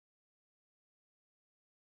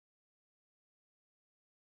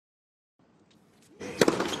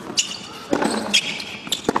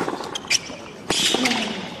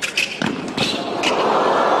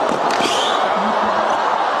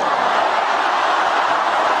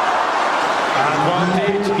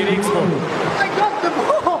I got the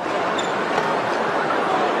ball!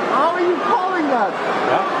 How are you calling that?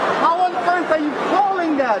 Yeah. How on earth are you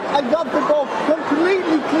calling that? I got the ball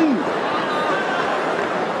completely clean.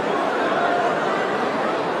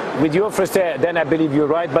 With your frustration, then I believe you're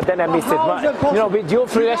right, but then I missed it. You know, with your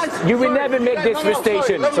frustration, you will never make this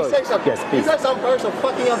frustration. Let me say something. Yes, please. You guys Umpires are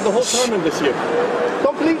fucking up the whole tournament this year.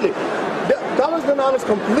 Completely. Tallon's Bananas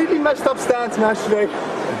completely messed up stance match today.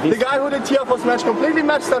 The guy who did Tiafoe's match completely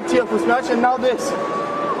messed up Tiafoe's match, and now this.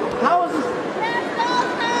 How is this?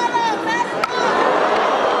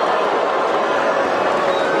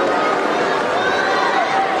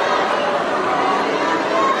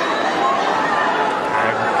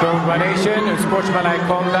 Combination, sportsmanlike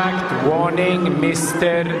contact, warning,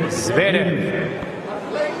 Mr. Zverev.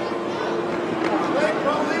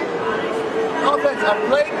 I've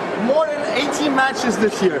played more than 18 matches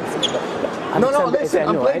this year. Listen,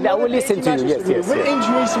 I will listen to you. Yes, yes. With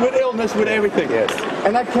injuries, with illness, with everything. Yes.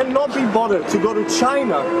 And I cannot be bothered to go to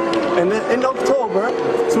China in October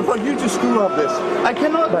for you to screw up this. I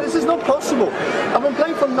cannot. This is not possible. I've been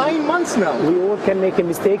playing for 9 months now. We all can make a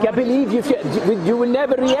mistake. I believe you will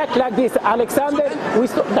never react like this, Alexander.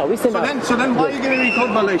 So then why are you giving me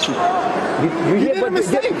code violation? You did a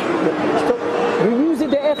mistake. You're using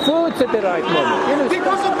the efforts at the right moment.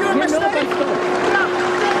 Because of your mistake.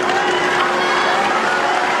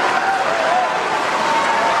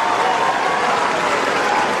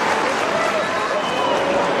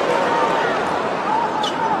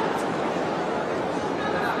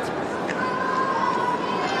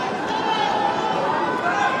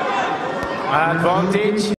 Advantage.